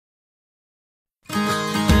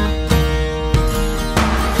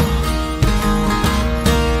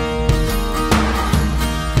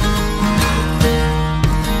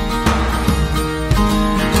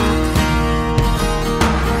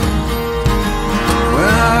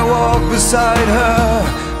beside her,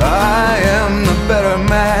 I am the better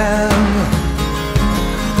man.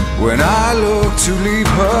 When I look to leave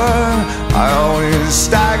her, I always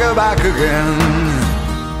stagger back again.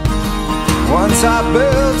 Once I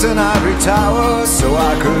built an ivory tower so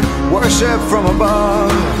I could worship from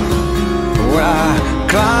above. When I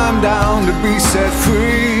climbed down to be set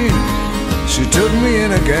free, she took me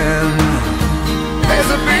in again.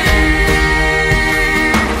 There's a big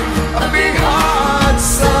hard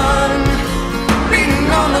sun beating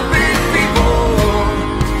on the big people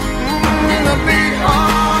in the big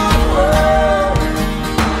hard world.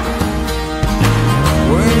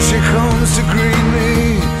 When she comes to greet me,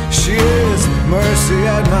 she is mercy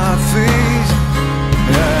at my feet.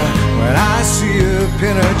 Yeah, when I see her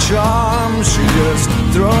pin her charm, she just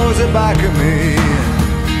throws it back at me.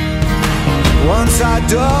 Once I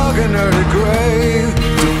dug an early grave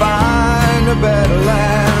to find a better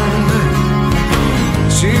land.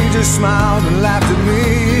 She just smiled and laughed at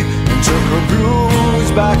me and took her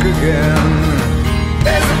blues back again.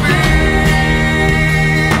 There's a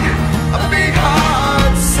big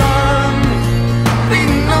hard sun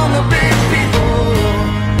beating on the big people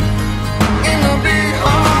in the big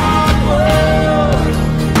hard world.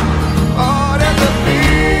 Oh, there's a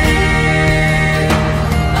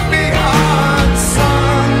big hard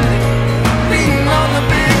sun beating on the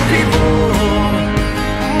big people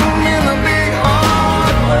in the big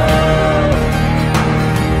hard world.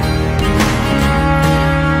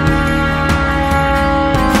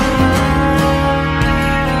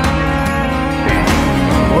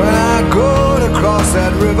 When I go to cross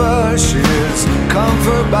that river, she is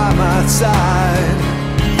comfort by my side.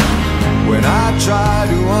 When I try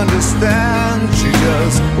to understand, she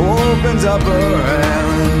just opens up her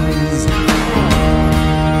hands.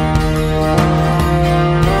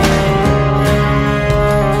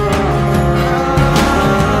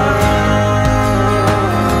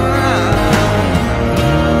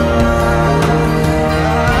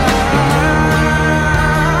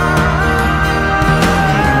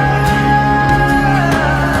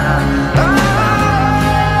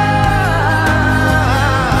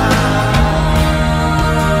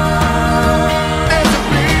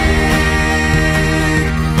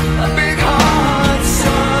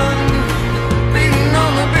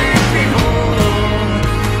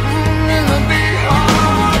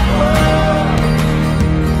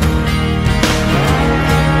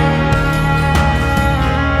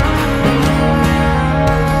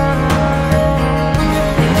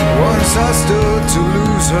 I stood to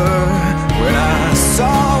lose her when I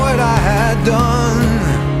saw what I had done.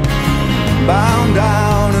 Bound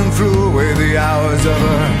down and threw away the hours of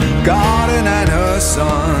her garden and her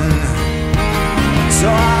son. So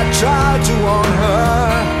I tried to warn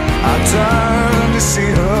her, I turned to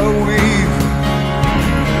see her weep.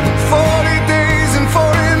 40 days and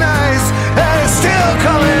 40 nights, and it's still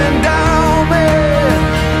coming down me.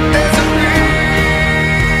 There's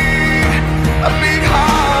a big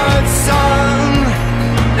hard sun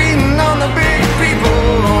beating on the big people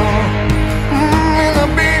in the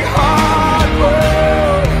big hard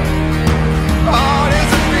world. Oh,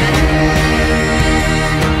 there's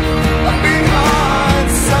a big hard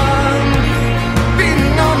sun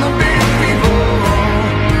beating on the big people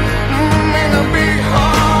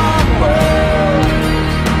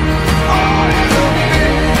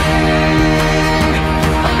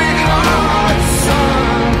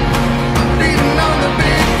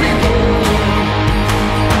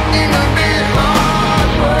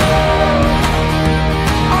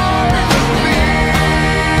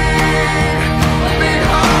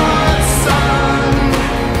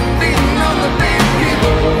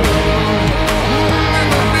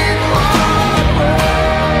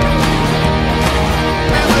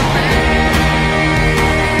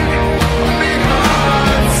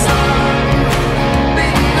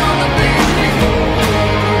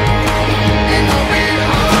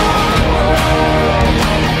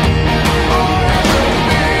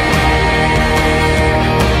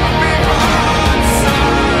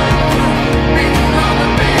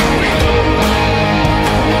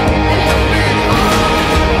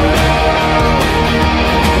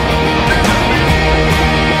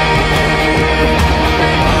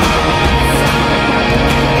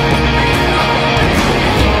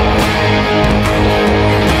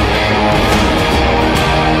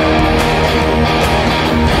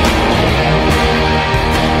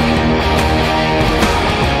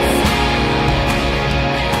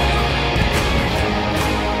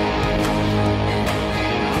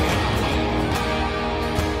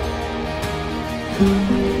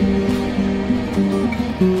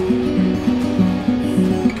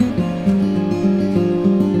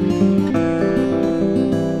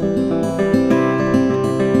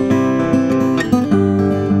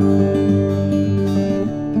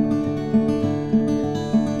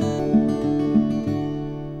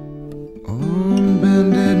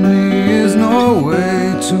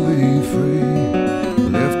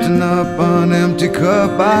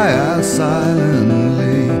up, I ask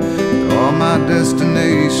silently. All my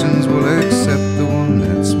destinations will accept the one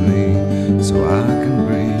that's me, so I can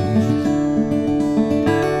breathe.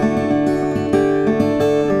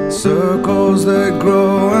 Circles they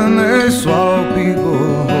grow and they swallow people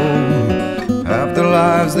whole. After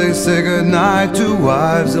lives they say goodnight to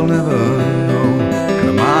wives they'll never know. And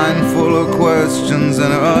a mind full of questions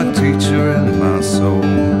and a teacher in my soul.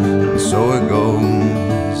 And so it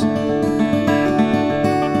goes.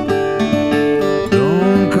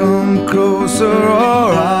 Don't come closer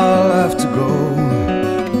or I'll have to go.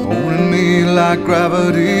 Holding me like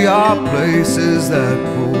gravity are places that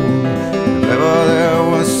pull. If ever there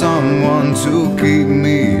was someone to keep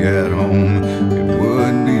me at home, it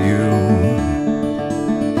would be you.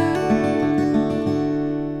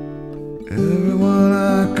 Everyone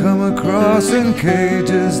I come across in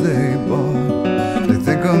cages they bought, they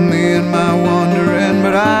think of me and my wandering,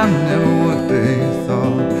 but I'm never what they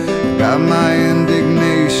thought. Got my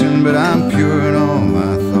indignation, but I'm pure in all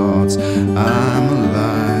my thoughts. I'm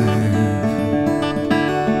alive.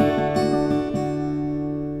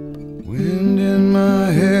 Wind in my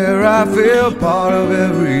hair, I feel part of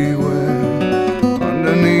everywhere.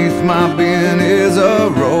 Underneath my being is a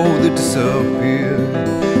road that disappeared.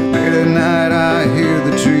 Late at night I hear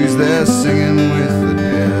the trees, they're singing with the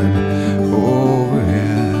dead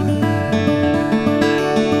overhead.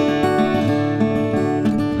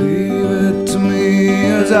 Leave it to me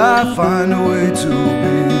as I find a way to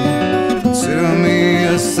be. Consider me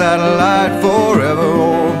a satellite forever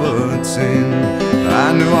orbiting.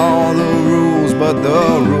 I knew all the rules, but the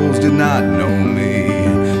rules did not know me.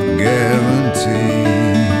 Guaranteed.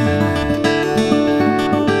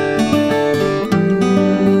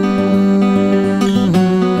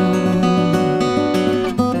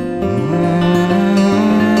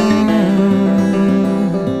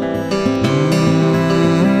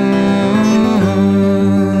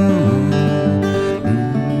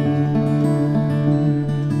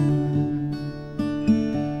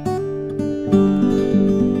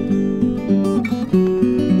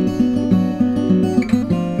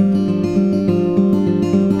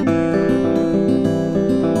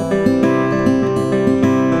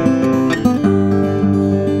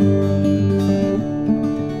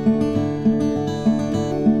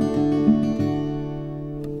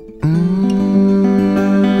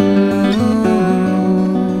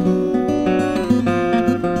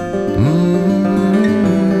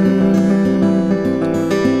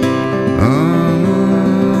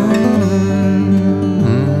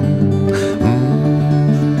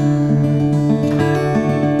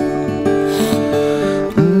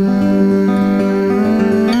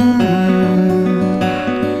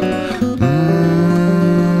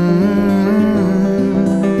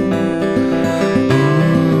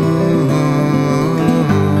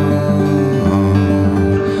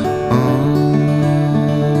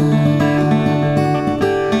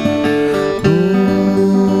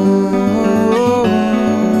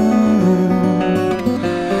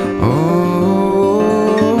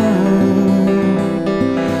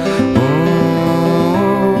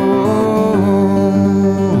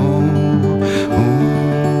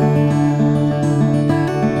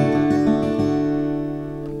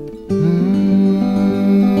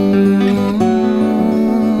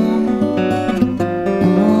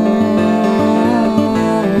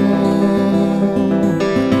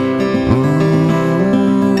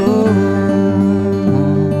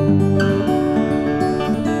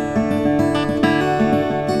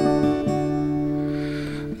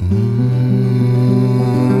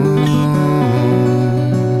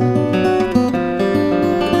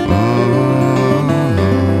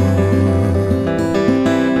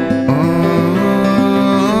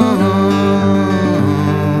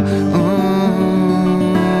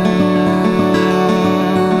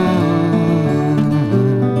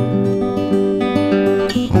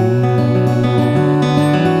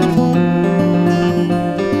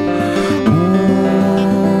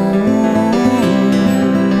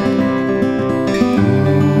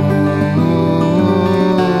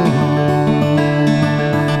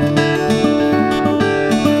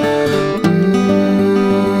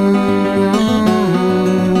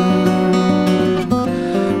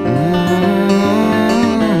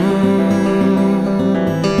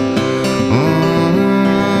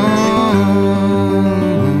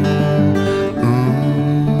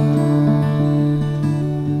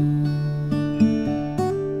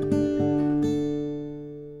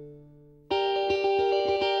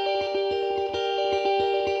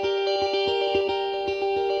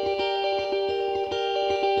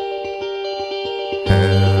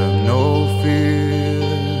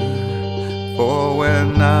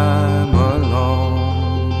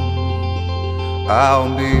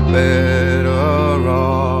 I'll be better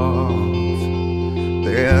off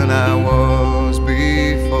than I was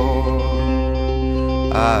before.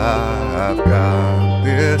 I've got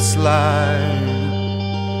this life,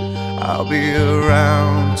 I'll be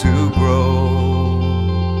around to grow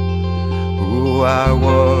who I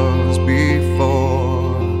was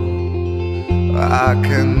before. I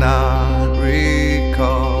cannot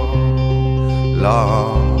recall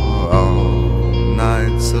long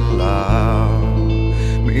nights allow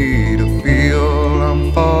me to feel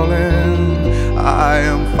I'm falling, I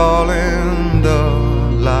am falling, the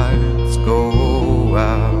lights go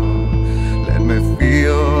out. Let me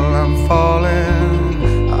feel I'm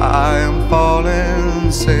falling, I am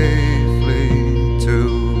falling safely to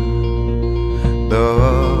the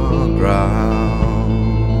ground.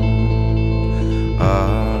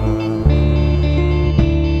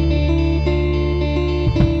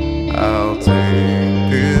 I'll take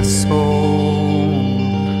this soul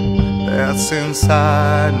that's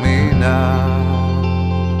inside me now,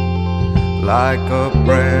 like a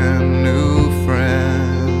brand new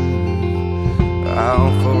friend.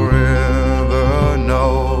 I'll forever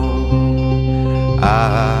know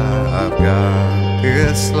I've got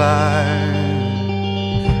this life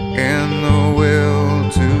in the will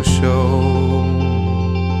to show.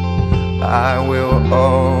 I will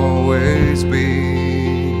always be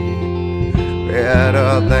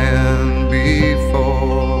better than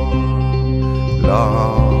before.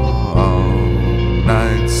 Long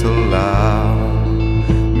nights allow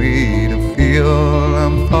me to feel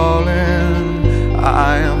I'm falling,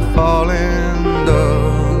 I am falling, the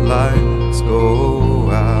lights go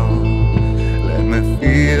out. Let me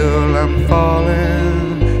feel I'm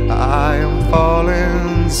falling, I am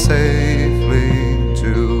falling, say